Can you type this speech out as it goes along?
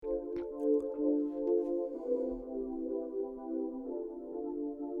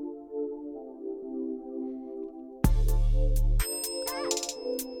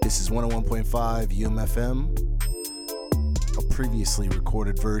This is 101.5 UMFM, a previously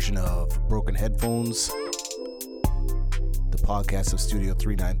recorded version of Broken Headphones, the podcast of Studio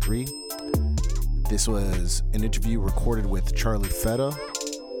 393. This was an interview recorded with Charlie Feta.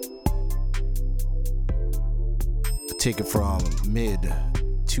 Taken from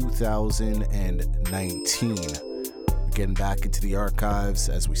mid-2019. We're getting back into the archives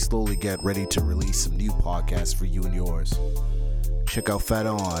as we slowly get ready to release some new podcasts for you and yours. Check out Feta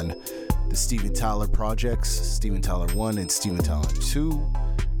on the Steven Tyler projects, Steven Tyler 1 and Steven Tyler 2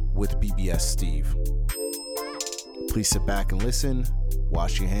 with BBS Steve. Please sit back and listen,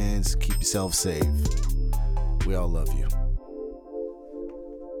 wash your hands, keep yourself safe. We all love you.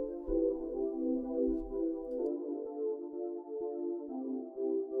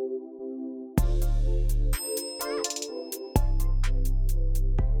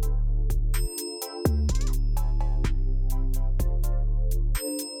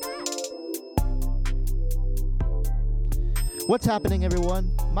 What's happening,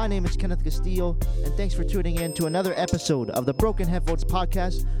 everyone? My name is Kenneth Castillo, and thanks for tuning in to another episode of the Broken Headphones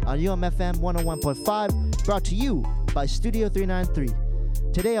podcast on UMFM 101.5, brought to you by Studio 393.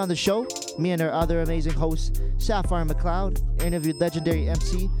 Today on the show, me and our other amazing host, Sapphire McLeod, interviewed legendary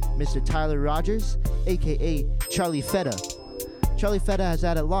MC, Mr. Tyler Rogers, aka Charlie Feta. Charlie Feta has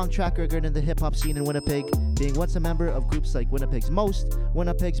had a long track record in the hip-hop scene in Winnipeg, being once a member of groups like Winnipeg's Most,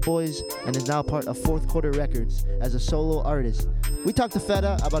 Winnipeg's Boys, and is now part of Fourth Quarter Records as a solo artist. We talked to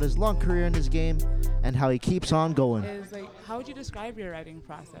Feta about his long career in this game and how he keeps on going. How would you describe your writing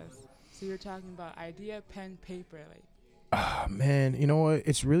process? So you're talking about idea, pen, paper, Man, you know what?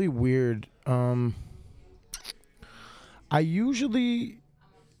 It's really weird. I usually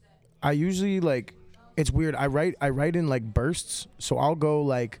like, it's weird. I write in like bursts. So I'll go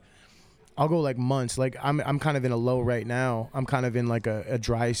like months. Like I'm kind of in a low right now. I'm kind of in like a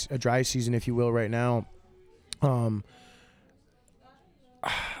dry season, if you will, right now. I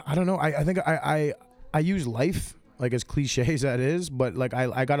don't know. I think I use life, like, as cliche as that is, but like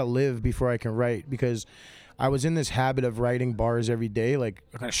I gotta live before I can write, because I was in this habit of writing bars every day. Like,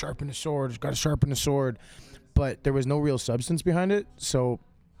 I gotta sharpen the sword, but there was no real substance behind it. So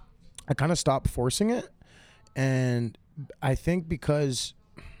I kind of stopped forcing it. And I think because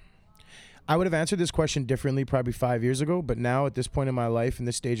I would have answered this question differently probably 5 years ago, but now at this point in my life, in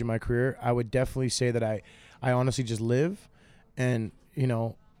this stage of my career, I would definitely say that I honestly just live. And, you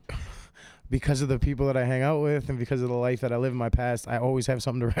know, because of the people that I hang out with and because of the life that I live in my past, I always have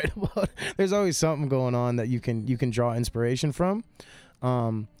something to write about. There's always something going on that you can draw inspiration from.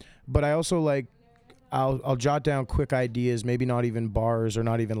 But I also like, I'll jot down quick ideas, maybe not even bars or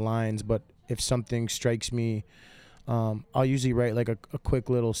not even lines, but if something strikes me, I'll usually write like a quick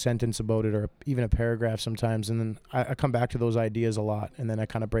little sentence about it, or even a paragraph sometimes, and then I come back to those ideas a lot, and then I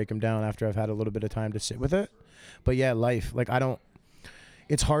kind of break them down after I've had a little bit of time to sit with it. But yeah, life, like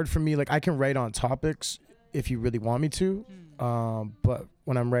it's hard for me. Like, I can write on topics if you really want me to, but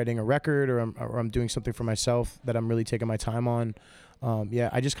when I'm writing a record or I'm doing something for myself that I'm really taking my time on,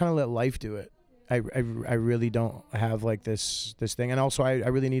 I just kind of let life do it. I really don't have like this thing. And also I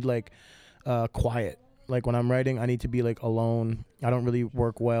really need like quiet. Like, when I'm writing, I need to be like alone. I don't really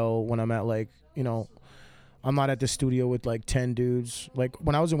work well when I'm at, like, you know, I'm not at the studio with like 10 dudes. Like,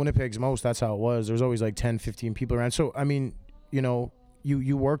 when I was in Winnipeg's Most, that's how it was. There was always like 10, 15 people around. So, I mean, you know,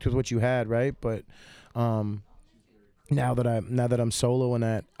 you worked with what you had, right? But now that I'm solo and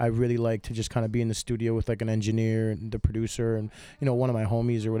that, I really like to just kind of be in the studio with like an engineer and the producer and, you know, one of my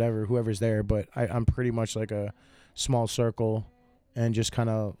homies or whatever, whoever's there. But I'm pretty much like a small circle, and just kind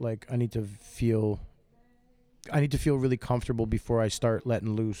of like, I need to feel really comfortable before I start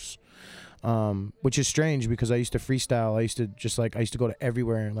letting loose. Which is strange, because I used to freestyle. I used to go to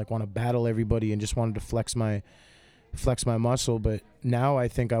everywhere and like want to battle everybody and just wanted to flex my muscle. But now I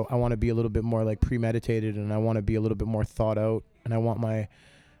think I want to be a little bit more like premeditated, and I want to be a little bit more thought out, and I want my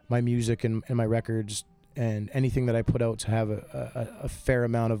music and my records and anything that I put out to have a fair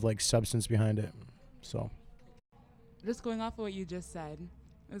amount of like substance behind it. So just going off of what you just said,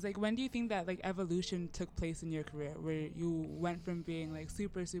 it was like, when do you think that like evolution took place in your career, where you went from being like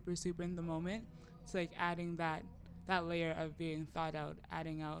super, super, super in the moment to like adding that layer of being thought out,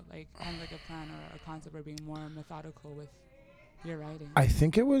 adding out like kind of like a plan or a concept, or being more methodical with your writing? I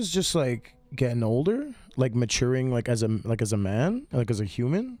think it was just like getting older, like maturing, like as a man, like as a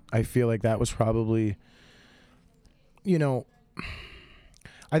human. I feel like that was probably, you know,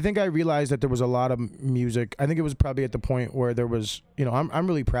 I think I realized that there was a lot of music. I think it was probably at the point where there was, you know, I'm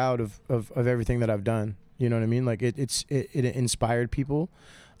really proud of everything that I've done. You know what I mean? Like it inspired people,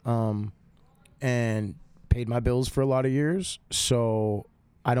 and paid my bills for a lot of years. So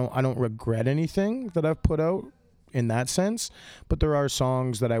I don't regret anything that I've put out in that sense, but there are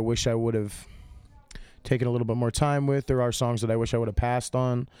songs that I wish I would have taken a little bit more time with. There are songs that I wish I would have passed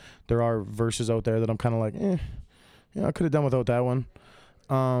on. There are verses out there that I'm kind of like, I could have done without that one.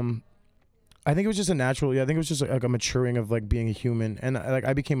 I think it was just a natural. I think it was just like a maturing of like being a human, and like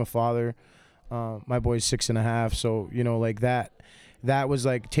I became a father. My boy's 6.5, so like that was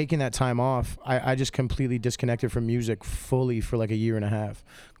like taking that time off. I just completely disconnected from music fully for like a year and a half,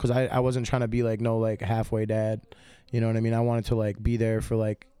 because I wasn't trying to be like halfway dad. You know what I mean? I wanted to like be there for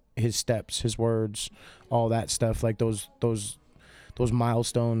like his steps, his words, all that stuff. Like those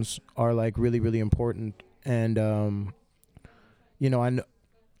milestones are like really, really important. And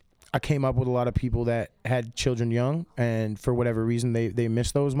I came up with a lot of people that had children young, and for whatever reason they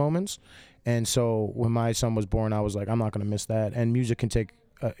missed those moments. And so when my son was born, I was like, I'm not going to miss that. And music can take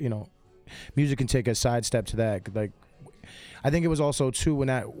a sidestep to that. Like, I think it was also too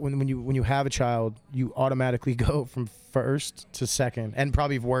when you have a child, you automatically go from first to second, and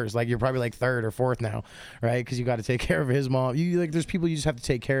probably worse. Like you're probably like third or fourth now, right? Because you got to take care of his mom. There's people you just have to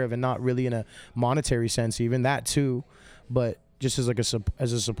take care of, and not really in a monetary sense, even that too, but just as like as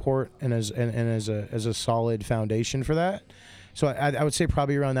a support and as a solid foundation for that. So I would say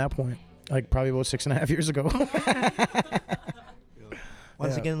probably around that point, like probably about 6.5 years ago.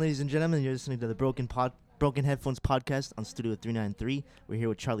 Once again, ladies and gentlemen, you're listening to the Broken Headphones podcast on Studio 393. We're here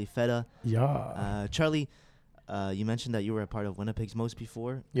with Charlie Feta. Yeah. Charlie, you mentioned that you were a part of Winnipeg's Most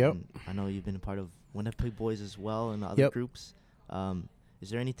before. Yep. I know you've been a part of Winnipeg Boys as well and other groups.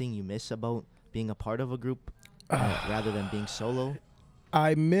 Is there anything you miss about being a part of a group rather than being solo?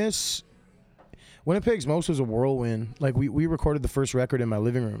 I miss Winnipeg's Most was a whirlwind. Like we recorded the first record in my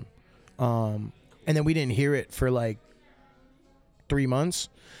living room, and then we didn't hear it for like 3 months,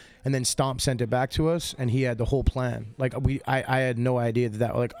 and then Stomp sent it back to us, and he had the whole plan. Like I had no idea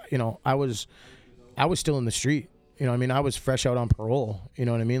that like I was still in the street. You know what I mean? I was fresh out on parole. You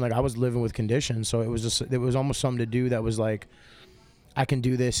know what I mean? Like I was living with conditions, so it was almost something to do that was like, I can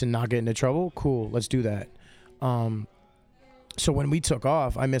do this and not get into trouble. Cool, let's do that. So when we took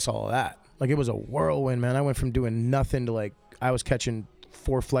off, I miss all of that. Like it was a whirlwind, man. I went from doing nothing to like I was catching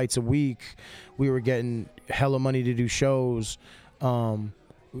 4 flights a week. We were getting hella money to do shows. The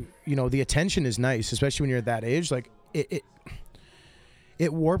attention is nice, especially when you're at that age. Like it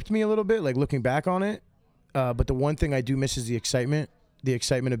warped me a little bit, like looking back on it. But the one thing I do miss is the excitement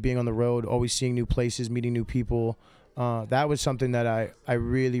of being on the road, always seeing new places, meeting new people. That was something that I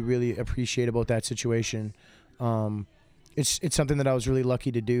really, really appreciate about that situation. It's something that I was really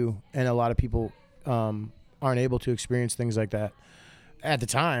lucky to do, and a lot of people aren't able to experience things like that. At the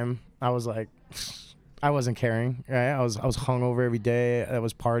time, I was like, I wasn't caring. Right? I was hungover every day. I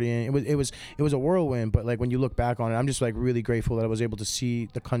was partying. It was a whirlwind. But like when you look back on it, I'm just like really grateful that I was able to see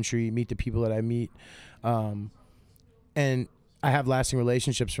the country, meet the people that I meet, and I have lasting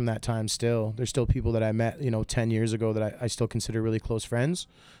relationships from that time still. There's still people that I met 10 years ago that I still consider really close friends.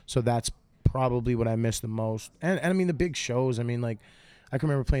 So that's probably what I miss the most. And I mean the big shows. I mean like I can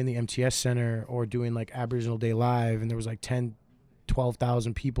remember playing the MTS Center or doing like Aboriginal Day Live, and there was like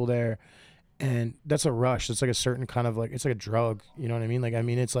 12,000 people there. And that's a rush. It's like a certain kind of like, it's like a drug. You know what I mean? Like,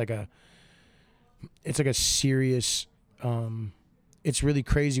 it's like a serious, it's really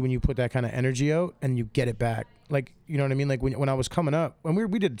crazy when you put that kind of energy out and you get it back. Like, you know what I mean? Like when I was coming up, when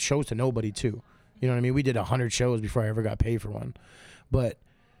we did shows to nobody too. You know what I mean? We did 100 shows before I ever got paid for one. But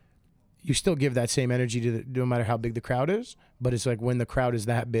you still give that same energy to no matter how big the crowd is. But it's like when the crowd is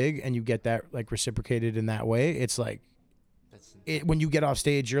that big and you get that like reciprocated in that way, it's like, when you get off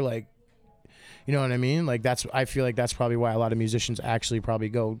stage, you're like, you know what I mean? Like I feel like that's probably why a lot of musicians actually probably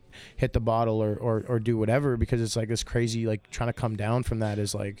go hit the bottle or do whatever, because it's like this crazy, like trying to come down from that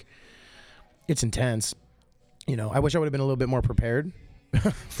is like, it's intense. I wish I would have been a little bit more prepared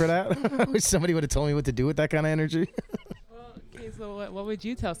for that. I wish somebody would have told me what to do with that kind of energy. Well, okay, so what would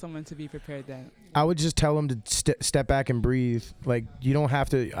you tell someone to be prepared then? I would just tell them to step back and breathe. Like you don't have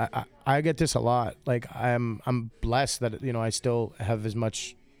to, I get this a lot. Like I'm blessed that, I still have as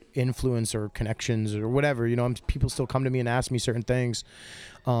much influence or connections or whatever, people still come to me and ask me certain things,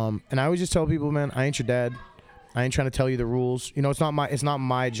 and I always just tell people, man, I ain't your dad. I ain't trying to tell you the rules. It's not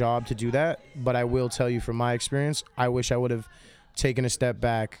my job to do that, but I will tell you from my experience, I wish I would have taken a step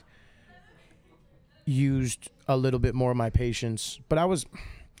back, used a little bit more of my patience. But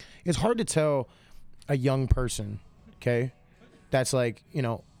it's hard to tell a young person, okay, that's like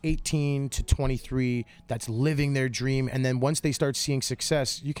 18 to 23, that's living their dream, and then once they start seeing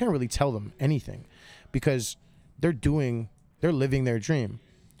success, you can't really tell them anything because they're living their dream.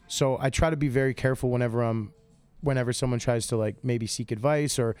 So I try to be very careful whenever I'm whenever someone tries to like maybe seek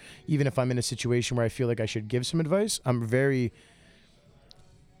advice, or even if I'm in a situation where I feel like I should give some advice,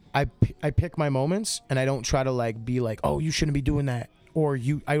 I pick my moments, and I don't try to like be like, oh, you shouldn't be doing that, or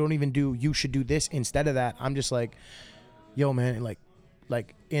I don't even do, you should do this instead of that. I'm just like, yo man, like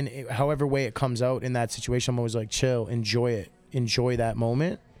in however way it comes out in that situation, I'm always like, chill, enjoy that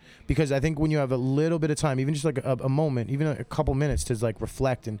moment. Because I think when you have a little bit of time, even just like a moment, even a couple minutes to like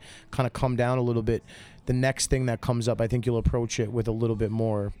reflect and kind of come down a little bit, the next thing that comes up, I think you'll approach it with a little bit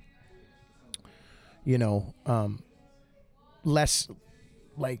more, less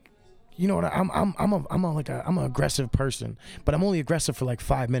like, you know what, I'm an aggressive person, but I'm only aggressive for like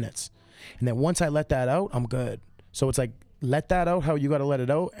 5 minutes. And then once I let that out, I'm good. So it's like, let that out how you got to let it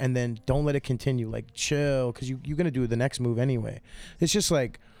out, and then don't let it continue. Like, chill, because you're going to do the next move anyway. It's just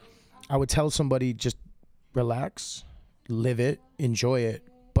like, I would tell somebody, just relax, live it, enjoy it,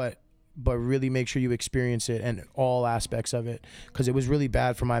 but really make sure you experience it and all aspects of it, because it was really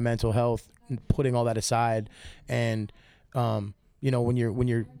bad for my mental health, putting all that aside. And when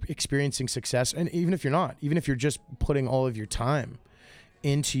you're experiencing success, and even if you're not, even if you're just putting all of your time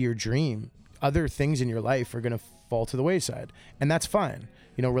into your dream, other things in your life are going to fall to the wayside, and that's fine.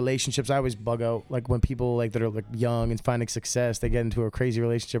 Relationships, I always bug out, like when people like that are like young and finding success, they get into a crazy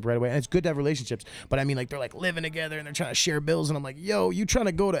relationship right away. And it's good to have relationships, but I mean, like, they're like living together and they're trying to share bills, and I'm like, yo, you trying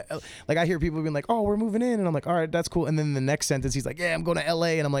to go to like, I hear people being like, oh, we're moving in, and I'm like, all right, that's cool. And then the next sentence, he's like, yeah, I'm going to LA,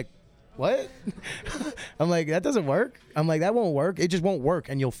 and I'm like, what? I'm like, that doesn't work. I'm like, that won't work. It just won't work,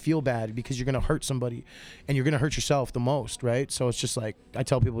 and you'll feel bad because you're gonna hurt somebody, and you're gonna hurt yourself the most, right? So it's just like, I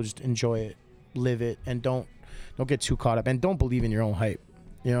tell people, just enjoy it, live it, and don't get too caught up, and don't believe in your own hype.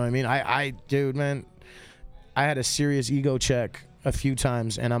 You know what I mean? Dude, man, I had a serious ego check a few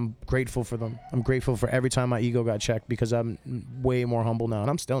times, and I'm grateful for them. I'm grateful for every time my ego got checked, because I'm way more humble now,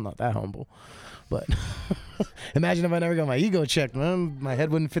 and I'm still not that humble. But imagine if I never got my ego checked, man. My head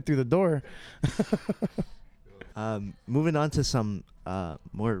wouldn't fit through the door. Moving on to some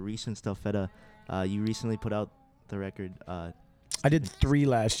more recent stuff, Feta. You recently put out the record. I did 3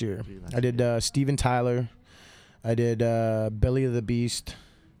 last year. I did Steven Tyler. I did Belly of the Beast.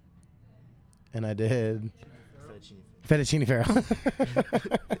 And I did Fettuccine Pharaoh.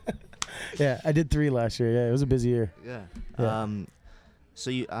 Yeah, I did 3 last year. Yeah, it was a busy year. Yeah. So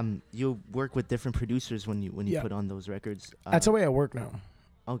you work with different producers when you put on those records. That's the way I work now.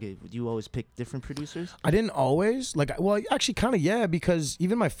 Okay, do you always pick different producers? I didn't always. Actually, kind of, yeah, because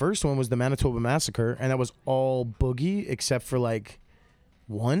even my first one was the Manitoba Massacre, and that was all Boogie except for like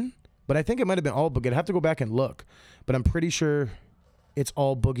one. But I think it might have been all Boogie. I'd have to go back and look, but I'm pretty sure it's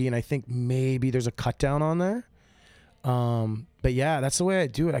all Boogie, and I think maybe there's a cut down on there. But yeah, that's the way I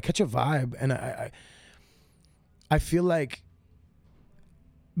do it. I catch a vibe, and I feel like,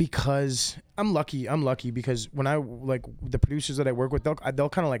 because I'm lucky because when I, like, the producers that I work with, they'll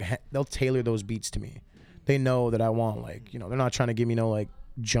kind of like they'll tailor those beats to me. They know that I want, like, they're not trying to give me no like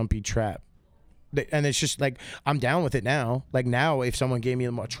jumpy trap. And it's just like, I'm down with it now. Like, now if someone gave me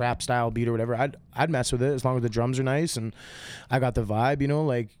a trap style beat or whatever, I'd mess with it as long as the drums are nice and I got the vibe,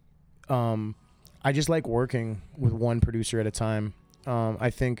 like, I just like working with one producer at a time. I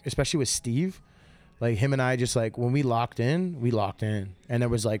think especially with Steve, like, him and I just, like, when we locked in, and there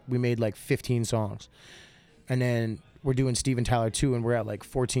was like, we made like 15 songs, and then we're doing Steven Tyler 2 and we're at like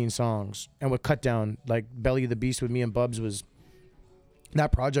 14 songs, and with Cut Down, like Belly of the Beast with me and Bubs,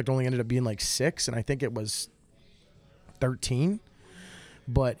 that project only ended up being like 6, and I think it was 13,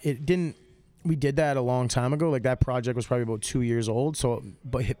 but it didn't, we did that a long time ago. Like, that project was probably about 2 years old. So,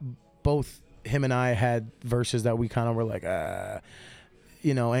 but both him and I had verses that we kind of were like,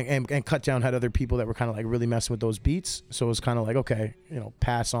 and Cut Down had other people that were kind of like really messing with those beats. So it was kind of like, okay,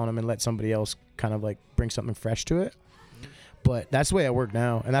 pass on them and let somebody else kind of like bring something fresh to it. But that's the way I work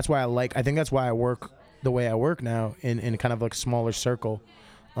now. And that's why I think that's why I work the way I work now in kind of like a smaller circle,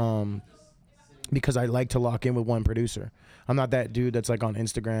 because I like to lock in with one producer. I'm not that dude that's like on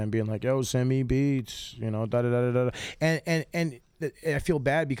Instagram being like, yo, send me beats, da-da-da-da-da. And I feel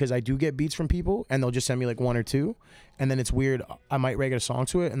bad because I do get beats from people and they'll just send me like 1 or 2, and then it's weird. I might write a song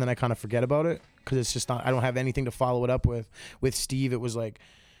to it and then I kind of forget about it because it's just not, I don't have anything to follow it up with. With Steve, it was like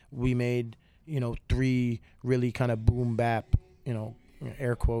we made 3 really kind of boom bap,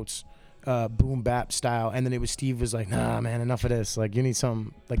 air quotes, boom bap style, and then it was Steve was like, nah man, enough of this, like you need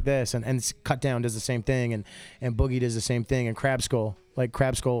something like this, and Cut Down does the same thing, and Boogie does the same thing, and Crab Skull,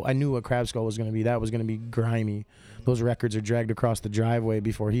 I knew what Crab Skull was going to be. That was going to be grimy. Those records are dragged across the driveway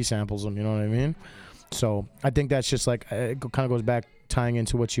before he samples them, you know what I mean? So I think that's just like, it kind of goes back tying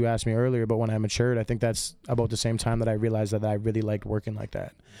into what you asked me earlier, but when I matured, I think that's about the same time that I realized that I really liked working like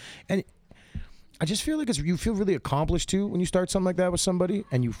that. And I just feel like you feel really accomplished too when you start something like that with somebody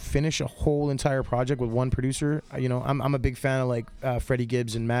and you finish a whole entire project with one producer. You know, I'm a big fan of like Freddie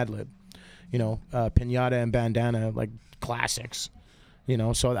Gibbs and Madlib, you know, Pinata and Bandana, like classics, you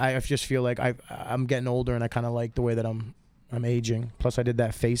know. So I just feel like I'm getting older and I kind of like the way that I'm aging. Plus I did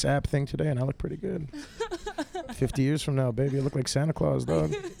that face app thing today and I look pretty good. 50 years from now, baby, I look like Santa Claus,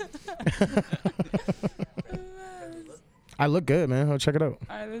 dog. I look good, man. Oh, check it out.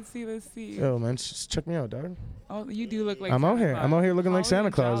 All right, let's see. Yo, man, just check me out, dog. Oh, you do look like I'm Santa out here. Claus. I'm out here looking like Oh, Santa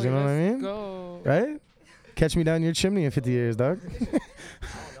you're Claus. You jolly. know what I Let's mean? Go. Right? Catch me down your chimney in 50 years, dog.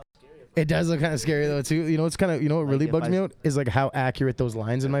 It does look kind of scary though too. You know, it's kind of, you know what Like, really if bugs I me s- out is like how accurate those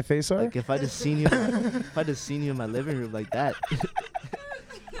lines in my face are. Like if I just seen you, in my living room like that,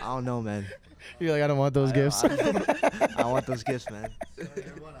 I don't know, man. You're like, I don't want those gifts. I want those gifts, man.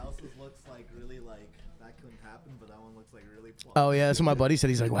 Everyone else's looks like really like that couldn't happen, but that one looks like really plump. Oh yeah, that's what my buddy said.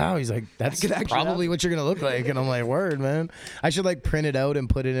 He's like, wow. He's like, that's could actually probably what you're gonna look like. And I'm like, word, man. I should like print it out and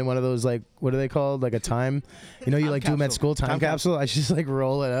put it in one of those like, what are they called? Like a time, you know, you like do them at school, time capsule. I should just like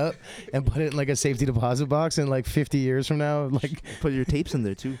roll it up and put it in like a safety deposit box. And like 50 years from now, like, Put your tapes in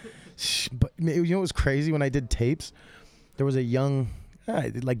there too. but you know what was crazy when I did tapes? There was a young,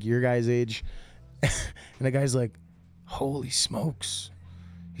 like your guy's age, and the guy's like, holy smokes.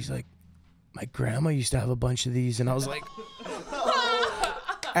 He's like, my grandma used to have a bunch of these. And I was like,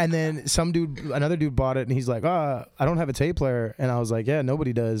 and then another dude bought it and he's like, I don't have a tape player. And I was like, yeah,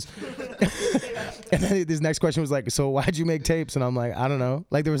 nobody does. And then his next question was like, so why'd you make tapes? And I'm like, I don't know.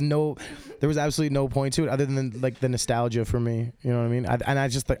 Like there was absolutely no point to it other than like the nostalgia for me. You know what I mean?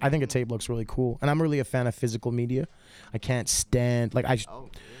 I think a tape looks really cool. And I'm really a fan of physical media. I can't stand, like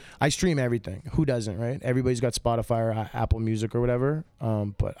I stream everything. Who doesn't, right? Everybody's got Spotify or Apple Music or whatever.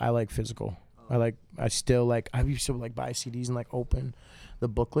 But I like physical. I used to like buy CDs and like open the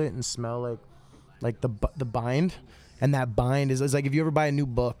booklet and smell like the bind. And that bind is like if you ever buy a new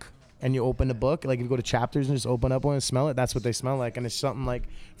book and you open the book, like if you go to chapters and just open up one and smell it, that's what they smell like. And it's something like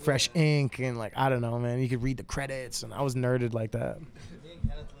fresh ink and like, I don't know, man. You could read the credits and I was nerded like that. Me and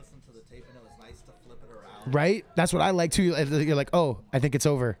Kenneth listened to the tape and it was nice to flip it around. Right? That's what I like too. You're like, oh, I think it's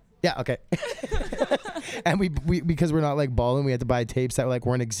over. Yeah, okay. And we because we're not like balling, we had to buy tapes that like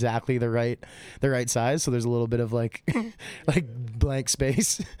weren't exactly the right size. So there's a little bit of like like blank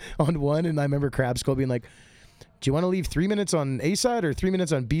space on one. And I remember Crab Skull being like, do you want to leave 3 minutes on A side or 3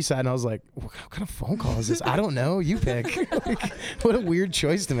 minutes on B side? And I was like, what kind of phone call is this? I don't know. You pick. Like, what a weird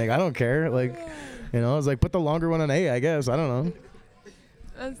choice to make. I don't care. Like, you know, I was like, put the longer one on A, I guess. I don't know.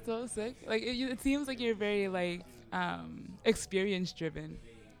 That's so sick. Like it seems like you're very like experience driven.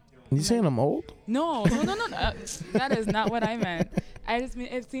 You saying I'm old? No. That is not what I meant. I just mean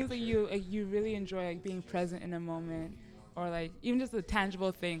it seems like you really enjoy like being present in a moment, or like even just the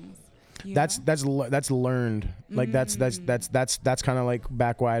tangible things. That's learned. Like that's kind of like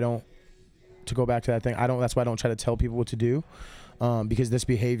back why I don't. To go back to that thing, that's why I don't try to tell people what to do, because this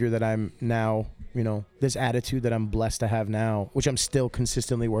behavior that I'm now, you know, this attitude that I'm blessed to have now, which I'm still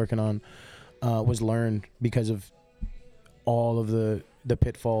consistently working on, was learned because of all of the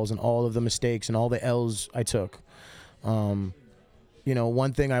pitfalls and all of the mistakes and all the L's I took. You know,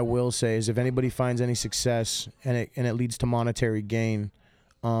 one thing I will say is if anybody finds any success and it leads to monetary gain,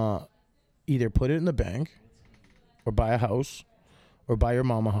 either put it in the bank or buy a house or buy your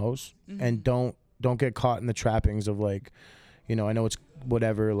mama house, and don't get caught in the trappings of like, you know, I know it's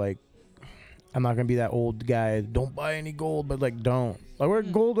whatever, like I'm not gonna be that old guy, don't buy any gold, but like don't, like where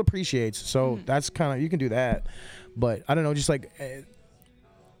gold appreciates, so that's kind of, you can do that, but I don't know, just like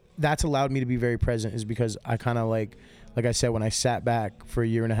that's allowed me to be very present is because I kind of like I said, when I sat back for a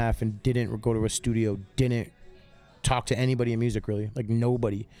year and a half and didn't go to a studio, didn't talk to anybody in music really, like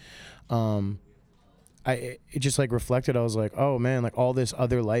nobody, it just like reflected. I was like, oh man, like all this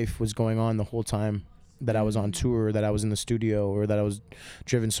other life was going on the whole time that I was on tour, or that I was in the studio, or that I was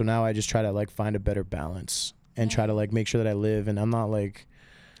driven. So now I just try to like find a better balance and try to like make sure that I live. And I'm not like,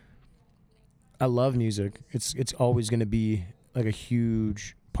 I love music. It's always going to be like a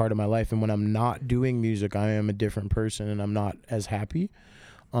huge part of my life. And when I'm not doing music, I am a different person and I'm not as happy.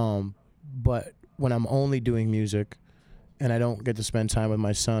 But when I'm only doing music and I don't get to spend time with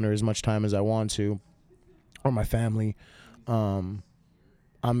my son or as much time as I want to, or my family, I'm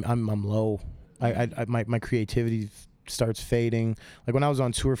low. My creativity starts fading. Like when I was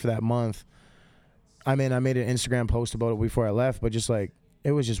on tour for that month, I made an Instagram post about it before I left, but just like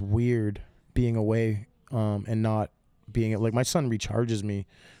it was just weird being away and not being like, my son recharges me,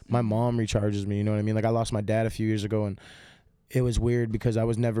 my mom recharges me, you know what I mean? Like I lost my dad a few years ago, and it was weird because I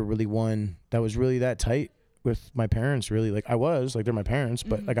was never really one that was really that tight with my parents, really. Like I was, like they're my parents,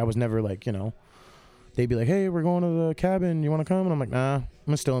 but like I was never like, you know, they'd be like, hey, we're going to the cabin, you want to come? And I'm like, nah, I'm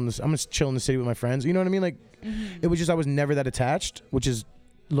gonna chill in the city with my friends. You know what I mean? Like, it was just, I was never that attached, which is,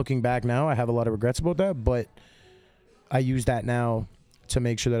 looking back now, I have a lot of regrets about that, but I use that now to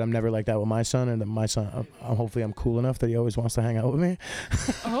make sure that I'm never like that with my son, and that my son, hopefully I'm cool enough that he always wants to hang out with me.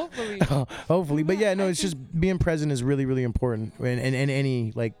 Hopefully. Hopefully. But yeah, no, it's just being present is really, really important. And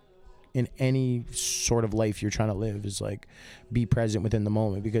any, like, in any sort of life you're trying to live is like, be present within the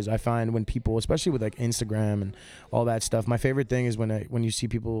moment. Because I find when people, especially with like Instagram and all that stuff, my favorite thing is when you see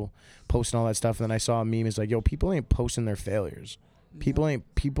people posting all that stuff, and then I saw a meme, it's like, yo, people ain't posting their failures. People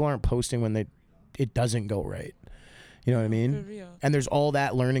aren't posting when it doesn't go right. You know what I mean? For real. And there's all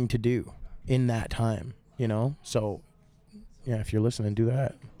that learning to do in that time, you know? So, yeah, if you're listening, do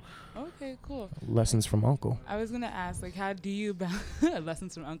that. Okay, cool. Lessons from Uncle. I was going to ask, like, how do you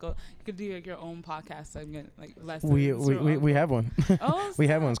lessons from Uncle? You could do like your own podcast segment, like lessons We from Uncle. we have one. Oh, We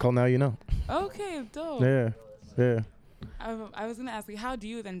have one. It's called Now You Know. Okay, dope. Yeah. I was going to ask, like, how do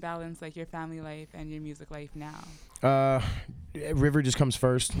you then balance, like, your family life and your music life now? River just comes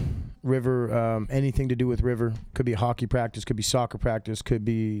first. River, anything to do with River. Could be hockey practice, could be soccer practice, could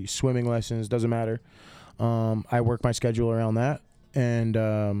be swimming lessons, doesn't matter. I work my schedule around that, and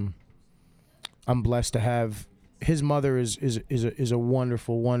I'm blessed to have, his mother is a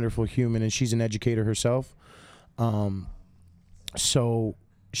wonderful, wonderful human, and she's an educator herself. So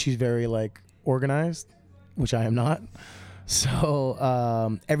she's very like organized, which I am not.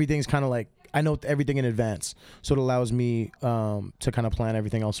 So everything's kind of like, I know everything in advance, so it allows me to kind of plan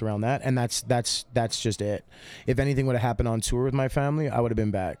everything else around that, and that's just it. If anything would have happened on tour with my family, I would have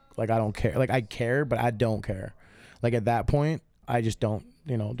been back. Like, I don't care. Like, I care, but I don't care. Like, at that point, I just don't.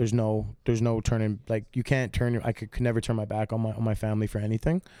 You know, there's no turning. Like, you can't turn your. I could never turn my back on my family for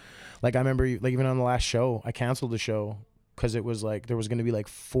anything. Like, I remember, like, even on the last show, I canceled the show because it was like there was going to be like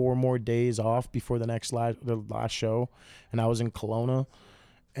 4 more days off before the last show, and I was in Kelowna.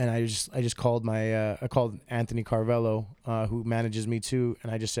 And I just called I called Anthony Carvello, who manages me too,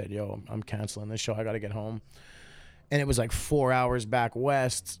 and I just said, yo, I'm canceling this show. I got to get home. And it was like 4 hours back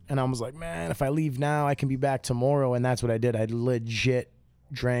west, and I was like, man, if I leave now, I can be back tomorrow. And that's what I did. I legit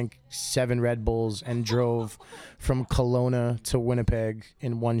drank 7 Red Bulls and drove from Kelowna to Winnipeg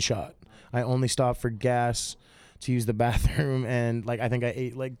in one shot. I only stopped for gas to use the bathroom, and like I think I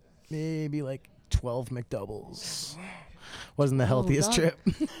ate like maybe like 12 McDoubles. Wasn't the healthiest trip.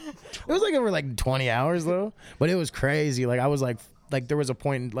 It was like over like 20 hours though, but it was crazy. Like, I was like there was a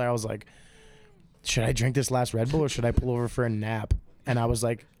point like I was like, should I drink this last Red Bull or should I pull over for a nap? And I was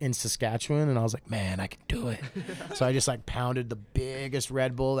like in Saskatchewan, and I was like, man, I can do it. So I just like pounded the biggest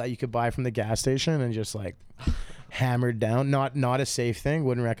Red Bull that you could buy from the gas station and just like hammered down. Not a safe thing.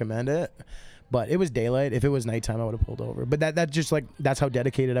 Wouldn't recommend it. But it was daylight. If it was nighttime, I would have pulled over. But that just like, that's how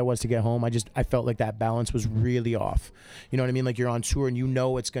dedicated I was to get home. I felt like that balance was really off. You know what I mean? Like, you're on tour and you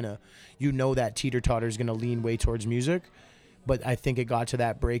know that teeter-totter is gonna lean way towards music. But I think it got to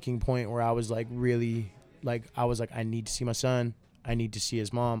that breaking point where I was like, really, like, I need to see my son. I need to see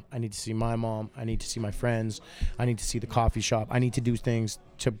his mom. I need to see my mom. I need to see my friends. I need to see the coffee shop. I need to do things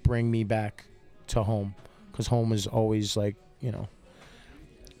to bring me back to home, because home is always like, you know.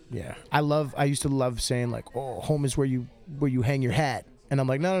 Yeah, I used to love saying like, oh, home is where you hang your hat. And I'm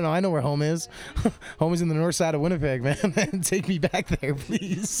like, no, I know where home is. Home is in the north side of Winnipeg, man. Take me back there,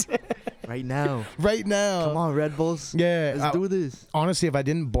 please. Right now. Right now. Come on, Red Bulls. Yeah. Let's do this. Honestly, if I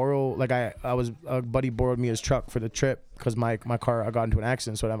didn't borrow, like a buddy borrowed me his truck for the trip because my car, I got into an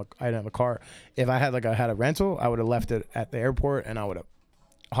accident, so I didn't have a car. If I had a rental, I would have left it at the airport, and I would have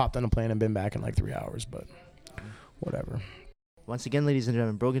hopped on a plane and been back in like 3 hours, but whatever. Once again, ladies and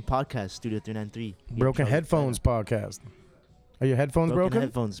gentlemen, Broken Podcast, Studio 393. Broken Headphones Podcast. Are your headphones broken?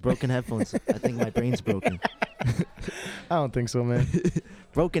 Broken headphones. I think my brain's broken. I don't think so, man.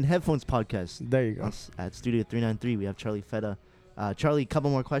 Broken Headphones Podcast. There you go. At Studio 393, we have Charlie Feta. Charlie, a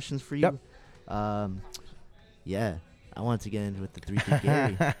couple more questions for you. Yep. Yeah, I wanted to get into with the 3D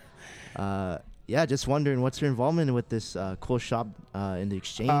Gary. Yeah, just wondering, what's your involvement with this cool shop in the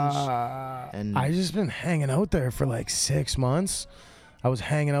Exchange? And I just been hanging out there for like 6 months. I was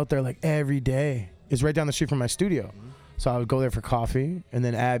hanging out there like every day. It's right down the street from my studio. Mm-hmm. So I would go there for coffee, and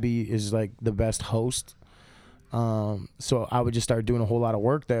then Abby is like the best host. So I would just start doing a whole lot of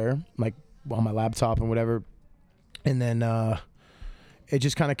work there, like on my laptop and whatever. And then it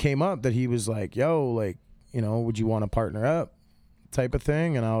just kind of came up that he was like, yo, like, you know, would you want to partner up? Type of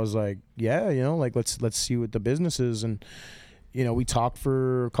thing. And I was like, yeah, you know, like let's see what the business is. And you know, we talked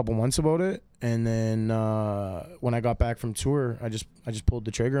for a couple months about it, and then when I got back from tour, I just pulled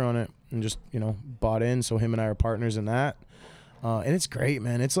the trigger on it and just, you know, bought in. So him and I are partners in that, and it's great,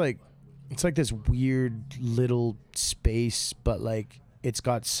 man. It's like it's like this weird little space, but like it's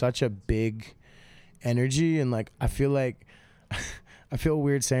got such a big energy, and like I feel like I feel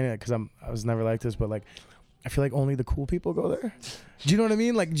weird saying it because I was never like this, but like I feel like only the cool people go there. Do you know what I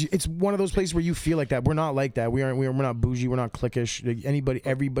mean? Like it's one of those places where you feel like that. We're not like that. We're not bougie. We're not cliquish. Like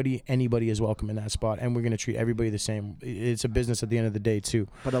anybody is welcome in that spot, and we're gonna treat everybody the same. It's a business at the end of the day too.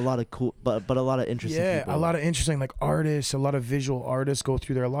 But a lot of cool, but a lot of interesting. Yeah, people. a lot of interesting like artists. A lot of visual artists go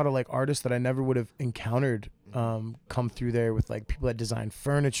through there. A lot of like artists that I never would have encountered come through there, with like people that design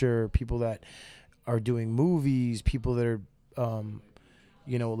furniture, people that are doing movies, people that are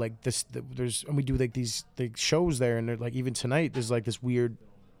you know, like this, and we do like these shows there, and they're like, even tonight, there's like this weird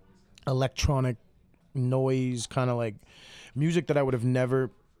electronic noise kind of like music that I would have never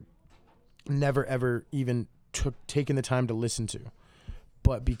ever even taken the time to listen to.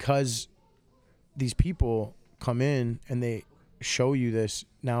 But because these people come in and they show you this,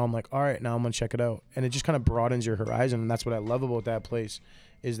 now I'm like, all right, now I'm gonna check it out. And it just kind of broadens your horizon. And that's what I love about that place,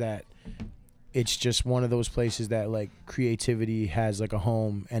 is that it's just one of those places that like creativity has like a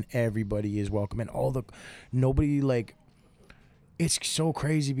home, and everybody is welcome, and nobody like, it's so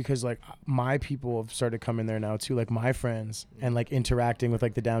crazy because like my people have started coming there now too, like my friends, and like interacting with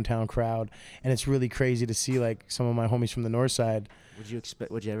like the downtown crowd. And it's really crazy to see like some of my homies from the north side. Would you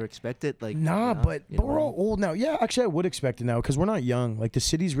ever expect it? Like, nah, but we're all old now. Yeah, actually I would expect it now because we're not young. Like the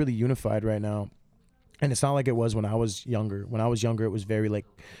city's really unified right now. And it's not like it was when I was younger. When I was younger, it was very like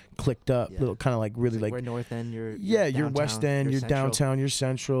clicked up, little kind of like really like. We're North End. You're West End. You're downtown. You're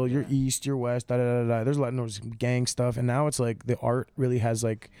Central. You're East. You're West. Da da da da. There's a lot of gang stuff, and now it's like the art really has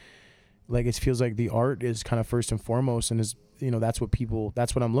like it feels like the art is kind of first and foremost, and is, you know, that's what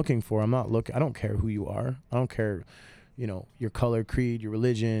I'm looking for. I don't care who you are. I don't care, you know, your color, creed, your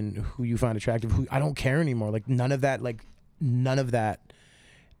religion, who you find attractive. I don't care anymore. Like none of that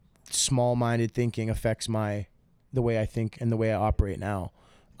small-minded thinking affects the way I think and the way I operate now.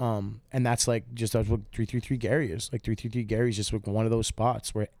 And that's like just that's what 333 Gary is. Like 333 Gary is just like one of those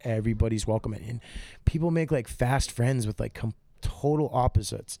spots where everybody's welcome, and people make like fast friends with like total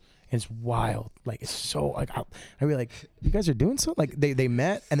opposites. And it's wild. Like it's so like I be like, you guys are doing something. Like they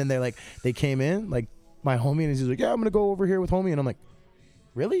met, and then they came in, like my homie, and he's like, yeah, I'm gonna go over here with homie, and I'm like,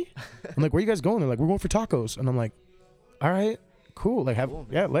 really? I'm like, where you guys going? They're like, we're going for tacos, and I'm like, all right. Cool, like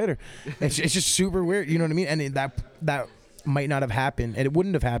later. It's just super weird, you know what I mean? And that might not have happened, and it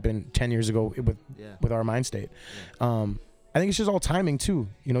wouldn't have happened 10 years ago with our mind state. I think it's just all timing too.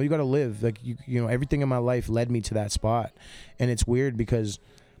 You know, you got to live. Like you know, everything in my life led me to that spot, and it's weird because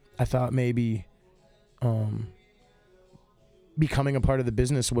I thought maybe becoming a part of the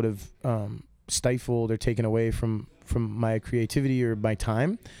business would have stifled or taken away from my creativity or my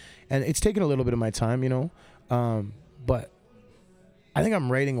time, and it's taken a little bit of my time, you know, but I think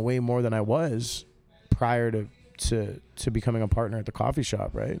I'm writing way more than I was prior to becoming a partner at the coffee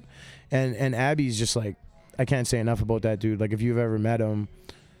shop, right? And Abby's just like, I can't say enough about that dude. Like if you've ever met him,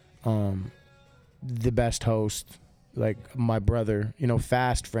 the best host, like my brother, you know,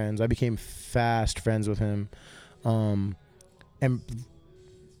 fast friends. I became fast friends with him, and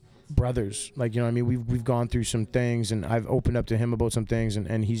brothers, like, you know what I mean? We've gone through some things, and I've opened up to him about some things,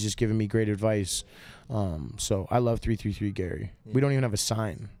 and he's just given me great advice. So I love 333 Gary. Yeah. We don't even have a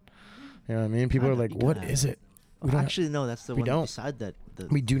sign. You know what I mean? People are like, what is it? Actually, no, that's the one beside that.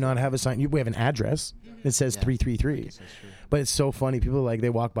 We do not have a sign. We have an address. It says 333. But it's so funny. People like, they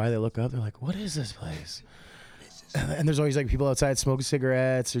walk by, they look up, they're like, what is this place? And there's always like people outside smoking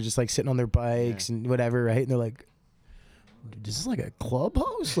cigarettes or just like sitting on their bikes and whatever, right? And they're like, this is like a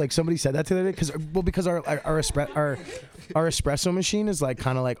clubhouse. Like somebody said that the other day because our espresso machine is like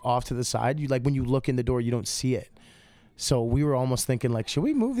kind of like off to the side. You like when you look in the door, you don't see it. So we were almost thinking like, should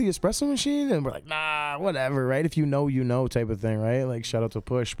we move the espresso machine? And we're like, nah, whatever, right? If you know type of thing, right? Like shout out to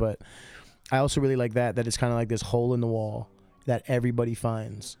Push. But I also really like that it's kind of like this hole in the wall that everybody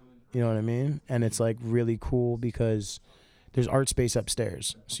finds. You know what I mean? And it's like really cool because there's art space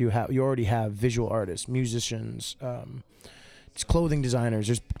upstairs. So you already have visual artists, musicians, clothing designers.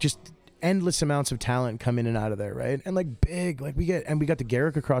 There's just endless amounts of talent come in and out of there, right? And like big, like we got the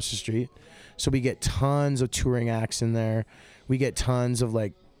Garrick across the street, so we get tons of touring acts in there. We get tons of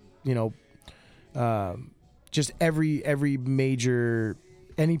like, you know, just every major,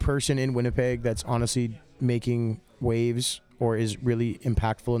 any person in Winnipeg that's honestly making waves or is really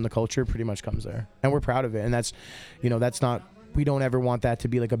impactful in the culture pretty much comes there, and we're proud of it. And that's, you know, that's not. We don't ever want that to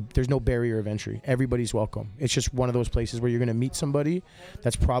be like there's no barrier of entry. Everybody's welcome. It's just one of those places where you're going to meet somebody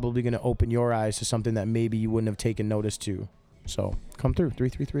that's probably going to open your eyes to something that maybe you wouldn't have taken notice to. So come through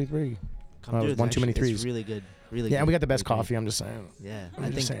 3333. Come It through. was one too many It's threes. really good. Really Yeah, good. and we got the best Really good. coffee. I'm just saying. Yeah, I'm I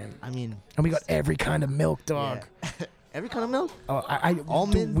just think. saying. I mean, And we got every kind of milk, dog. yeah. Every kind of milk. Oh,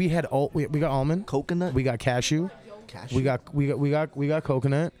 Almond? dude, we had we got almond. Coconut. We got cashew. Cashew. We got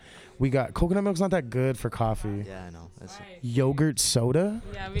coconut. We got coconut milk's not that good for coffee. Yeah, I know. That's Right. Yogurt soda.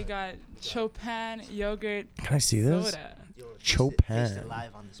 Yeah, we got Chopin yogurt Can I see this? soda. Chopin. Taste it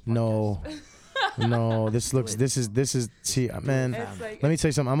live on this podcast. No. No, this looks. This is. See, man. It's like Let me tell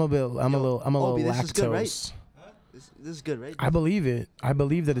you something. I'm a little Obi, this is good, right? lactose. This is good, right? I believe it. I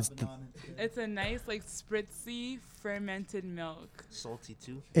believe that it's a nice like spritzy fermented milk. Salty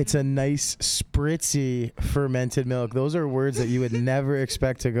too. it's a nice spritzy fermented milk. Those are words that you would never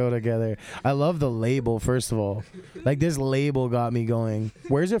expect to go together. I love the label. First of all, like this label got me going.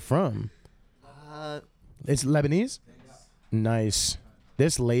 Where's it from? It's Lebanese. Nice.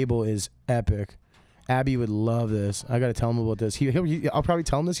 This label is epic. Abby would love this. I gotta tell him about this. I'll probably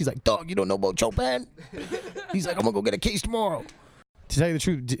tell him this. He's like, dog, you don't know about Chopin? He's like, I'm gonna go get a case tomorrow. To tell you the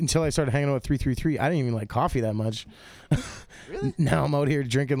truth, until I started hanging out with 333, I didn't even like coffee that much. Really? Now I'm out here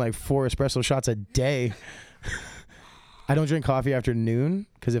drinking like 4 espresso shots a day. I don't drink coffee after noon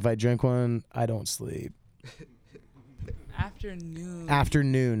because if I drink one, I don't sleep.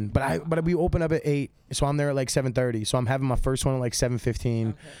 Afternoon. But we open up at 8, so I'm there at like 7:30. So I'm having my first one at like 7:15.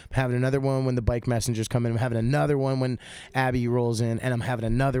 I'm having another one when the bike messengers come in. I'm having another one when Abby rolls in, and I'm having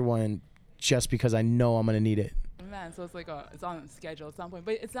another one just because I know I'm gonna need it. Man, so it's like it's on schedule at some point.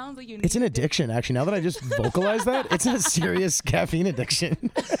 But it sounds like you. It's an need addiction, actually. Now that I just vocalize that, it's a serious caffeine addiction.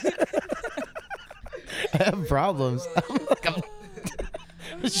 I have problems.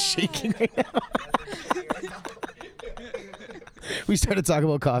 I'm shaking right now. We started talking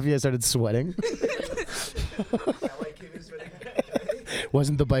about coffee. I started sweating.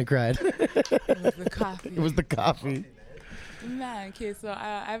 Wasn't the bike ride. It was the coffee. It was the coffee. Man, okay, so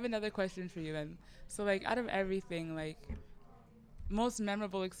I have another question for you then. So, like, out of everything, like, most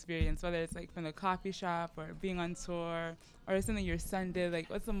memorable experience, whether it's, like, from the coffee shop or being on tour or something your son did, like,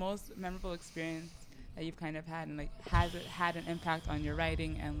 what's the most memorable experience that you've kind of had? And, like, has it had an impact on your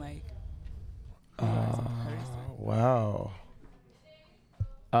writing and, like, you as a person? Wow.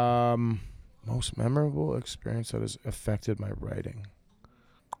 Most memorable experience that has affected my writing.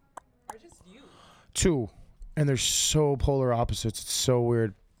 Or just you. 2, and they're so polar opposites. It's so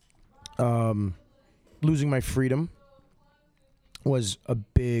weird. Losing my freedom was a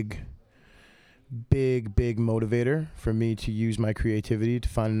big motivator for me to use my creativity to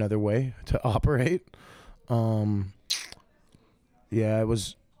find another way to operate. Yeah, I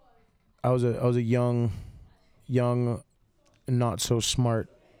was a young, not so smart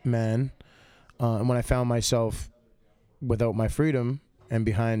man, and when I found myself without my freedom and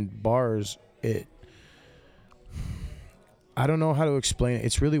behind bars, I don't know how to explain it.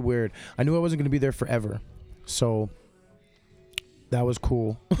 It's really weird. I knew I wasn't going to be there forever, so that was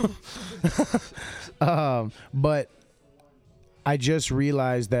cool. But I just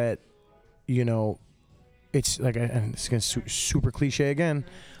realized that, you know, it's like, and it's gonna super cliche again.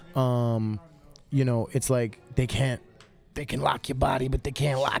 You know, it's like they can lock your body, but they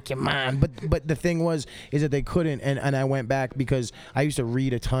can't lock your mind. But the thing is that they couldn't, and I went back because I used to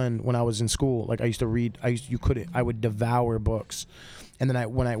read a ton when I was in school. Like I would devour books, and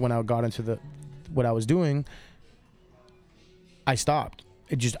then when I got into what I was doing, I stopped.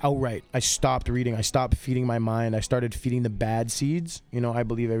 It just outright, I stopped reading. I stopped feeding my mind. I started feeding the bad seeds. You know, I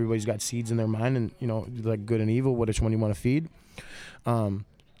believe everybody's got seeds in their mind, and you know, like good and evil, which one you want to feed.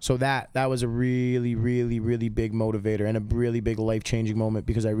 So that was a really, really, really big motivator and a really big life-changing moment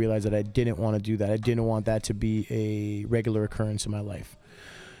because I realized that I didn't want to do that. I didn't want that to be a regular occurrence in my life.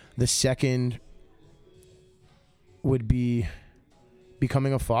 The second would be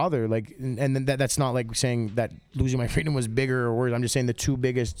becoming a father. Like, and that's not like saying that losing my freedom was bigger or worse. I'm just saying the 2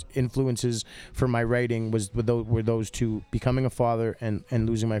 biggest influences for my writing were those 2: becoming a father and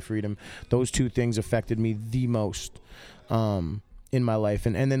losing my freedom. Those 2 things affected me the most. In my life,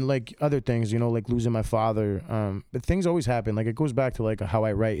 and then like other things, you know, like losing my father, but things always happen. Like it goes back to like how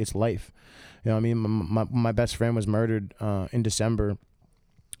I write. It's life, you know. I mean, my best friend was murdered in December,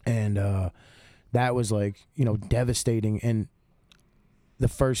 and that was like, you know, devastating. And the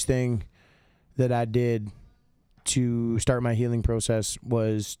first thing that I did to start my healing process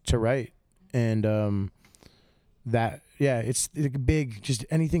was to write, and it's big. Just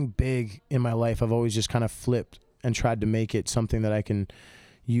anything big in my life, I've always just kind of flipped and tried to make it something that I can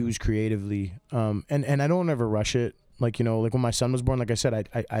use creatively. And I don't ever rush it. Like, you know, like when my son was born, like I said,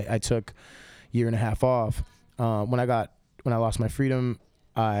 I took 1.5 years off. When I lost my freedom,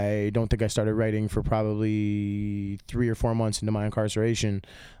 I don't think I started writing for probably 3 or 4 months into my incarceration.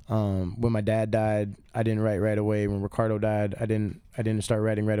 When my dad died, I didn't write right away. When Ricardo died, I didn't start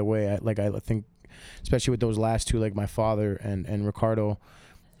writing right away. I think, especially with those last two, like my father and Ricardo,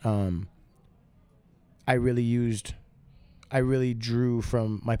 I really drew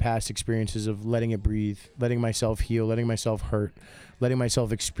from my past experiences of letting it breathe, letting myself heal, letting myself hurt, letting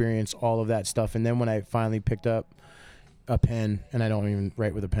myself experience all of that stuff. And then when I finally picked up a pen, and I don't even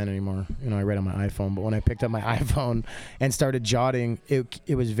write with a pen anymore, I write on my iPhone, but when I picked up my iPhone and started jotting,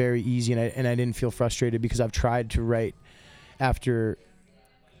 it was very easy, and I didn't feel frustrated, because I've tried to write after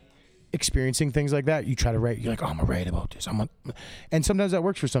experiencing things like that. You try to write, you're like, oh, I'm gonna write about this, and sometimes that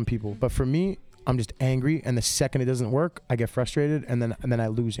works for some people, but for me, I'm just angry, and the second it doesn't work, I get frustrated, and then I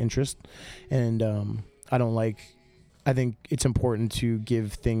lose interest, and I think it's important to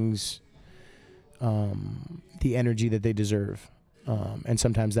give things the energy that they deserve, and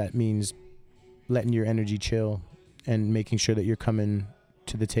sometimes that means letting your energy chill and making sure that you're coming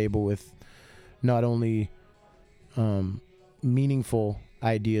to the table with not only meaningful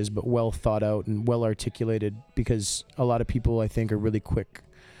ideas, but well thought out and well articulated, because a lot of people, I think, are really quick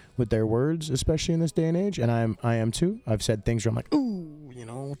with their words, especially in this day and age, and I am too. I've said things where I'm like,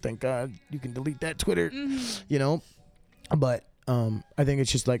 ooh, thank God you can delete that Twitter, but I think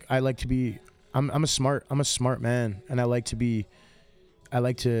it's just like, I like to be, I'm a smart man, and I like to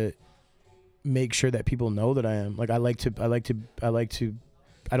make sure that people know that I am. Like, I don't like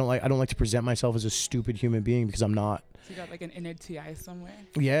to present myself as a stupid human being, because I'm not. So you got like an inner TI somewhere.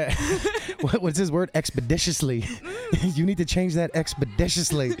 Yeah. What's his word? Expeditiously. You need to change that,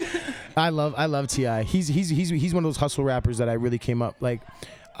 expeditiously. I love T.I. He's one of those hustle rappers that I really came up like.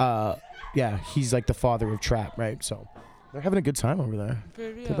 He's like the father of trap, right? So they're having a good time over there. For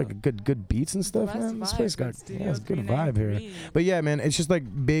real. They have like good beats and stuff, man. This place got it's a good vibe here. But yeah, man, it's just like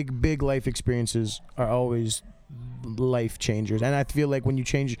big life experiences are always life changers, and I feel like when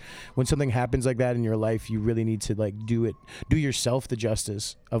something happens like that in your life, you really need to like do yourself the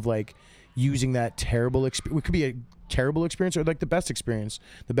justice of like using that terrible experience. It could be a terrible experience or like the best experience.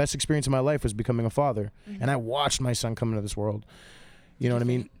 The best experience of my life was becoming a father, and I watched my son come into this world. You know what I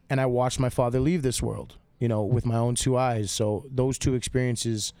mean? And I watched my father leave this world, with my own 2 eyes. So those 2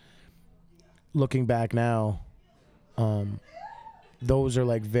 experiences, looking back now, those are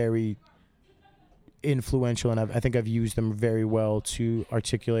like very influential, and I think I've used them very well to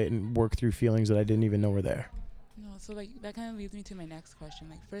articulate and work through feelings that I didn't even know were there. No, so like that kind of leads me to my next question.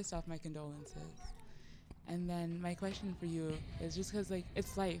 Like, first off, my condolences, and then my question for you is just because like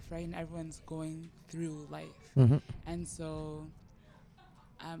it's life, right? And everyone's going through life, and so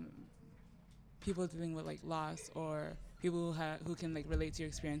people dealing with like loss, or people who can like relate to your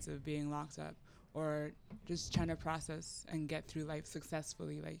experience of being locked up, or just trying to process and get through life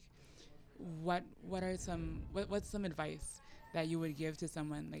successfully, like. What's some advice that you would give to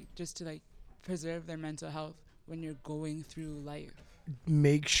someone, like just to like preserve their mental health when you're going through life?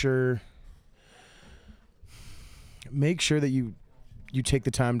 Make sure that you take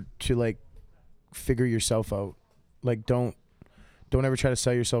the time to like figure yourself out. Like don't ever try to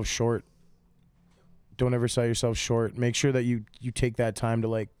sell yourself short. Don't ever sell yourself short. Make sure that you take that time to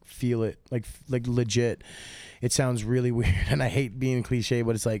like feel it, like legit. It sounds really weird, and I hate being cliche,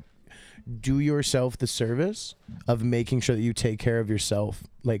 but it's like, do yourself the service of making sure that you take care of yourself.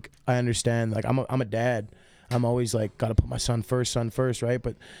 Like, I understand, like I'm a dad. I'm always like, gotta put my son first, right?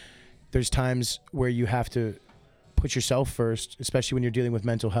 But there's times where you have to put yourself first, especially when you're dealing with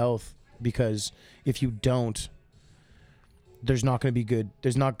mental health, because if you don't, there's not going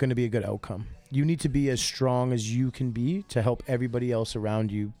to be a good outcome. You need to be as strong as you can be to help everybody else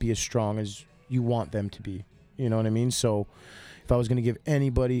around you be as strong as you want them to be. You know what I mean? So if I was going to give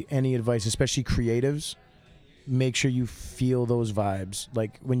anybody any advice, especially creatives, make sure you feel those vibes.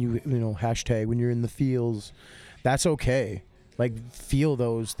 Like when hashtag when you're in the feels, that's okay. Like, feel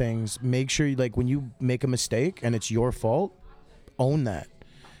those things. Make sure like when you make a mistake and it's your fault, own that.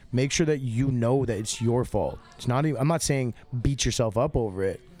 Make sure that you know that it's your fault. It's not even, I'm not saying beat yourself up over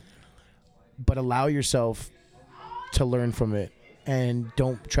it, but allow yourself to learn from it, and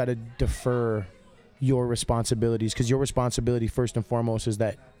don't try to defer your responsibilities, because your responsibility first and foremost is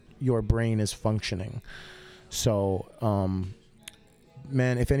that your brain is functioning. So,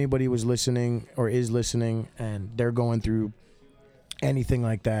 man, if anybody was listening or is listening and they're going through anything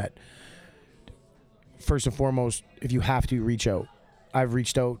like that, first and foremost, if you have to, reach out. I've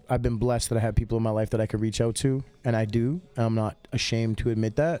reached out. I've been blessed that I have people in my life that I could reach out to, and I do. I'm not ashamed to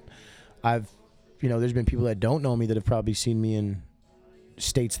admit that. There's been people that don't know me that have probably seen me in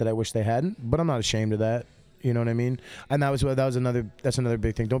states that I wish they hadn't, but I'm not ashamed of that. You know what I mean? And that's another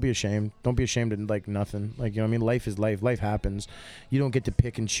big thing. Don't be ashamed. Don't be ashamed of like nothing. Like, you know what I mean? Life is life. Life happens. You don't get to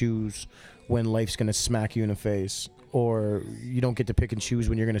pick and choose when life's gonna smack you in the face, or you don't get to pick and choose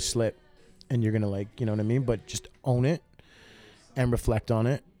when you're gonna slip and you're gonna, like, you know what I mean? But just own it and reflect on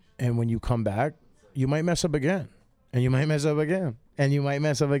it. And when you come back, you might mess up again, and you might mess up again, and you might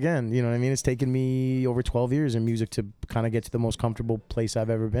mess up again. You know what I mean? It's taken me over 12 years in music to kind of get to the most comfortable place I've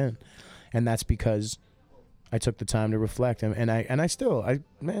ever been. And that's because I took the time to reflect. And I still,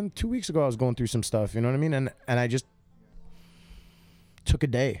 2 weeks ago I was going through some stuff, you know what I mean? And I just took a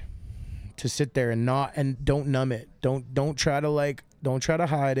day to sit there and don't numb it. Don't try to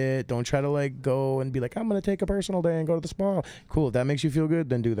hide it. Don't try to like go and be like, I'm going to take a personal day and go to the spa. Cool. If that makes you feel good,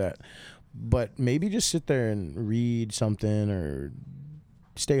 then do that. But maybe just sit there and read something, or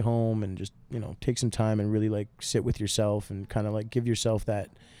stay home and just, you know, take some time and really like sit with yourself and kind of like give yourself that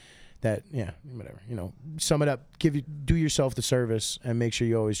whatever, you know, sum it up, do yourself the service, and make sure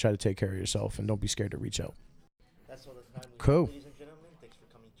you always try to take care of yourself, and don't be scared to reach out. That's all the time we Cool. have, ladies and gentlemen. Thanks for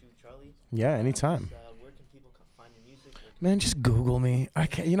coming to Charlie. Yeah, anytime. Where can people find your music? Man, just Google me. I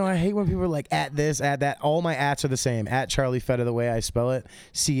can't, you know, I hate when people are like, at this, at that. All my ats are the same. At Charlie Fetta, the way I spell it.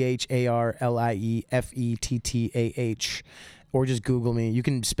 Charliefettah. Or just Google me. You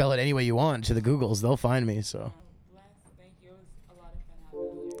can spell it any way you want to the Googles. They'll find me, so. Bless, thank you. It was a lot of fun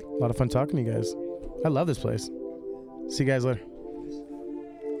having you here. A lot of fun talking to you guys. I love this place. See you guys later.